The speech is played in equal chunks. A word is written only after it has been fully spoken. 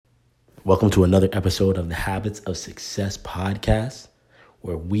Welcome to another episode of the Habits of Success podcast,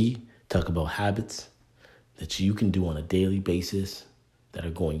 where we talk about habits that you can do on a daily basis that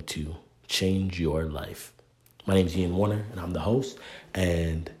are going to change your life. My name is Ian Warner, and I'm the host,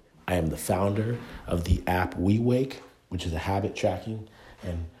 and I am the founder of the app WeWake, which is a habit tracking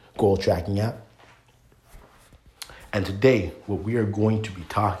and goal tracking app. And today, what we are going to be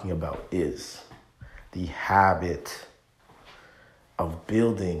talking about is the habit of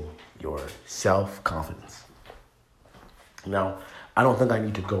building your self-confidence. Now, I don't think I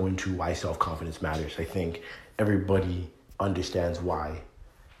need to go into why self-confidence matters. I think everybody understands why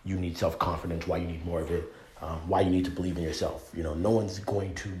you need self-confidence, why you need more of it, why you need to believe in yourself. You know, no one's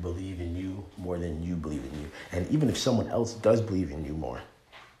going to believe in you more than you believe in you. And even if someone else does believe in you more,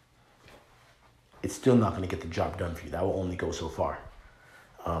 it's still not going to get the job done for you. That will only go so far.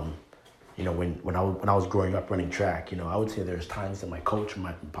 When I was growing up running track, I would say there's times that my coach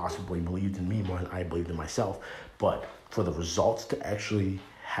might possibly believed in me more than I believed in myself. But for the results to actually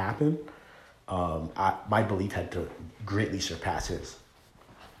happen, my belief had to greatly surpass his.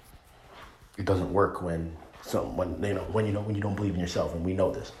 It doesn't work when you don't believe in yourself, and we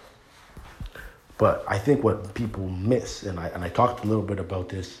know this. But I think what people miss, and I talked a little bit about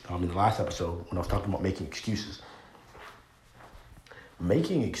this in the last episode when I was talking about making excuses.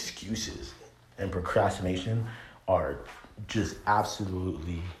 Making excuses and procrastination are just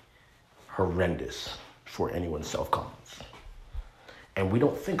absolutely horrendous for anyone's self-confidence. And we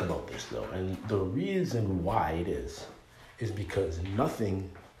don't think about this, though. And the reason why it is because nothing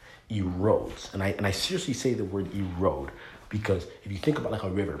erodes. And I seriously say the word erode, because if you think about like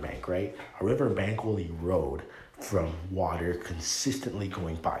a riverbank, right? A riverbank will erode from water consistently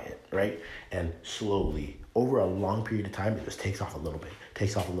going by it, right? And slowly, over a long period of time, it just takes off a little bit,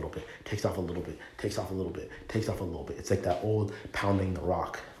 takes off a little bit, takes off a little bit, takes off a little bit, takes off a little bit. It's like that old pounding the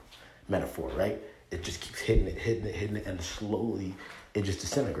rock metaphor, right? It just keeps hitting it, and slowly it just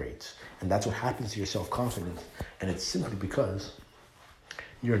disintegrates. And that's what happens to your self-confidence. And it's simply because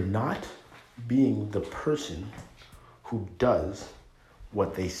you're not being the person who does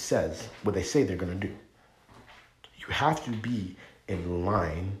what they say they're going to do. You have to be in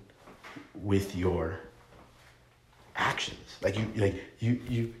line with your actions.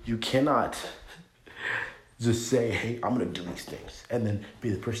 You cannot just say, hey, I'm going to do these things, and then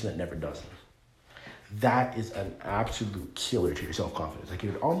be the person that never does them. That is an absolute killer to your self-confidence. It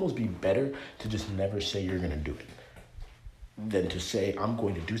would almost be better to just never say you're going to do it than to say I'm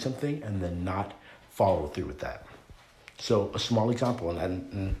going to do something and then not follow through with that. So a small example,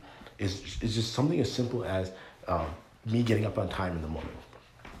 and is just something as simple as me getting up on time in the morning.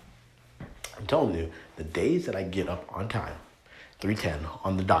 I'm telling you, the days that I get up on time, 3:10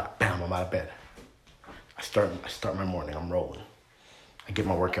 on the dot, bam, I'm out of bed. I start my morning. I'm rolling. I get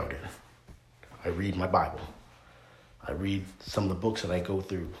my workout in. I read my Bible. I read some of the books that I go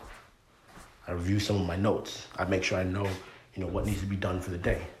through. I review some of my notes. I make sure I know, what needs to be done for the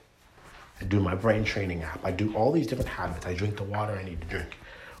day. I do my brain training app. I do all these different habits. I drink the water I need to drink.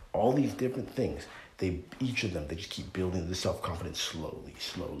 All these different things. Each of them, they just keep building the self-confidence slowly.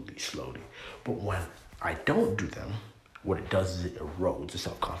 But when I don't do them, what it does is it erodes the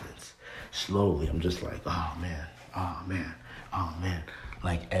self-confidence. Slowly, I'm just like, oh man.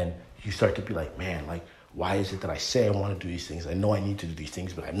 And you start to be like, man, why is it that I say I want to do these things? I know I need to do these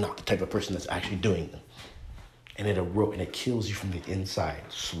things, but I'm not the type of person that's actually doing them. And it kills you from the inside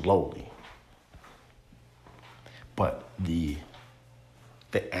slowly. But the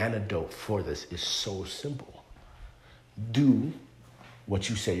antidote for this is so simple. Do what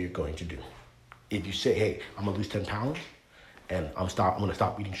you say you're going to do. If you say, hey, I'm going to lose 10 pounds and I'm going to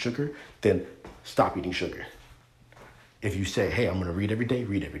stop eating sugar, then stop eating sugar. If you say, hey, I'm going to read every day,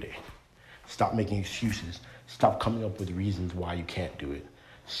 read every day. Stop making excuses. Stop coming up with reasons why you can't do it.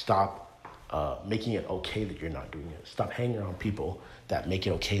 Stop making it okay that you're not doing it. Stop hanging around people that make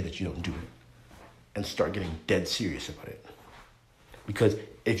it okay that you don't do it. And start getting dead serious about it. Because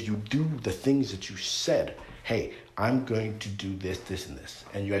if you do the things that you said, hey, I'm going to do this, this, and this,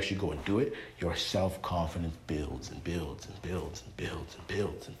 and you actually go and do it, your self-confidence builds and builds and builds and builds and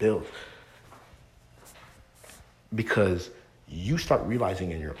builds and builds. Because you start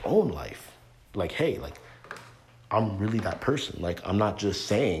realizing in your own life, hey, I'm really that person. I'm not just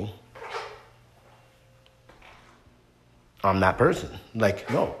saying I'm that person.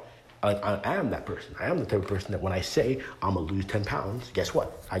 No. I am that person. I am the type of person that when I say I'm going to lose 10 pounds, guess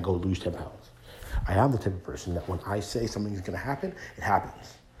what? I go lose 10 pounds. I am the type of person that when I say something is going to happen, it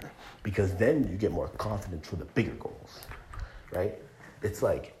happens. Because then you get more confidence for the bigger goals, right? It's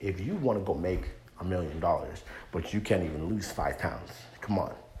like if you want to go make $1 million, but you can't even lose 5 pounds. Come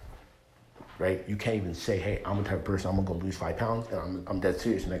on. right? You can't even say, hey, I'm the type of person, I'm going to go lose 5 pounds, and I'm dead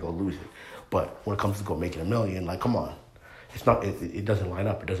serious, and I go lose it. But when it comes to go making $1 million, like, come on. It's not. It doesn't line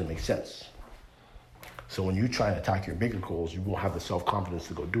up. It doesn't make sense. So when you try and attack your bigger goals, you won't have the self-confidence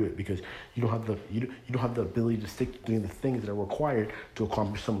to go do it because you don't have the ability to stick to doing the things that are required to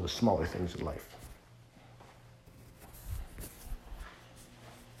accomplish some of the smaller things in life.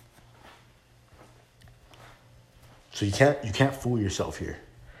 So you can't fool yourself here.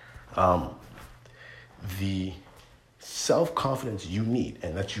 The self-confidence you need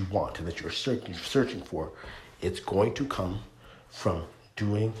and that you want and that you're searching for, it's going to come from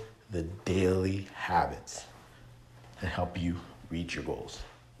doing the daily habits that help you reach your goals.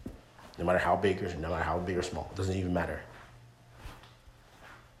 No matter how big or small, it doesn't even matter.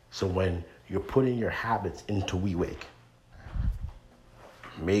 So when you're putting your habits into WeWake,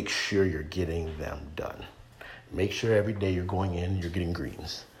 make sure you're getting them done. Make sure every day you're going in, you're getting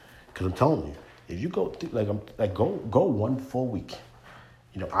greens. Because I'm telling you, if you go go 1 full week,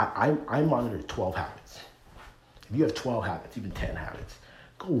 I monitor 12 habits. If you have 12 habits, even 10 habits,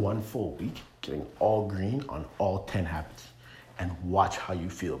 go 1 full week getting all green on all 10 habits and watch how you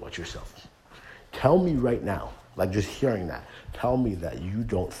feel about yourself. Tell me right now, like just hearing that, tell me that you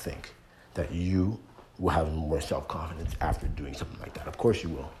don't think that you will have more self-confidence after doing something like that. Of course you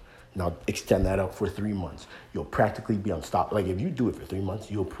will. Now extend that out for 3 months. You'll practically be unstoppable. Like if you do it for 3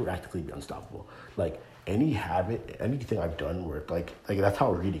 months, you'll practically be unstoppable. Like any habit, anything I've done where like that's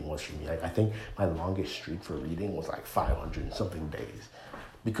how reading was for me. Like I think my longest streak for reading was like 500 and something days.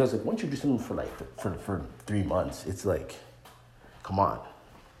 Because like once you do something for 3 months, it's like, come on.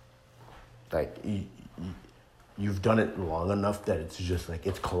 Like you've done it long enough that it's just like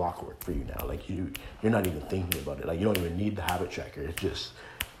it's clockwork for you now. Like you're not even thinking about it. Like you don't even need the habit tracker. It's just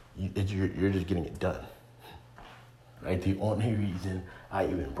you're just getting it done. Right? The only reason I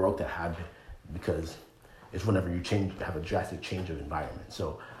even broke that habit because it's whenever you have a drastic change of environment.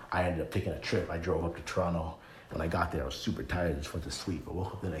 So I ended up taking a trip. I drove up to Toronto. When I got there, I was super tired. I just went to sleep. I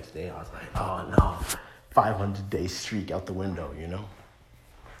woke up the next day. I was like, oh no, 500-day streak out the window,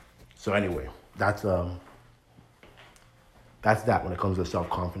 So anyway, that's that when it comes to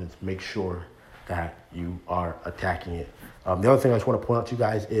self-confidence. Make sure that you are attacking it. The other thing I just want to point out to you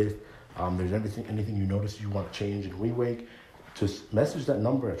guys is there's anything you notice you want to change in WeWake, just message that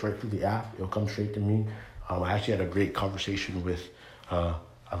number. It's right through the app. It'll come straight to me. I actually had a great conversation with a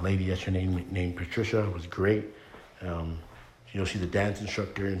lady yesterday named Patricia. It was great. She's a dance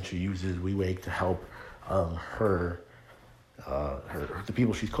instructor and she uses WeWake to help the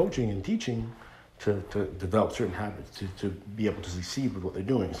people she's coaching and teaching to develop certain habits to be able to succeed with what they're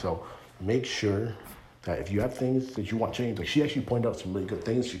doing. So make sure that if you have things that you want changed, like she actually pointed out some really good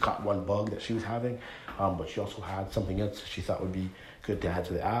things. She caught one bug that she was having, but she also had something else she thought would be good to add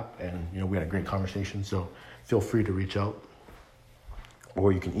to the app. And, we had a great conversation. So feel free to reach out.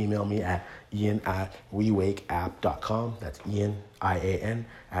 Or you can email me at ian@wewakeapp.com. That's Ian, IAN,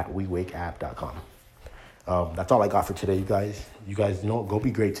 @wewakeapp.com. That's all I got for today, you guys. You guys go be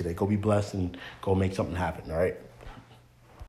great today. Go be blessed and go make something happen, all right?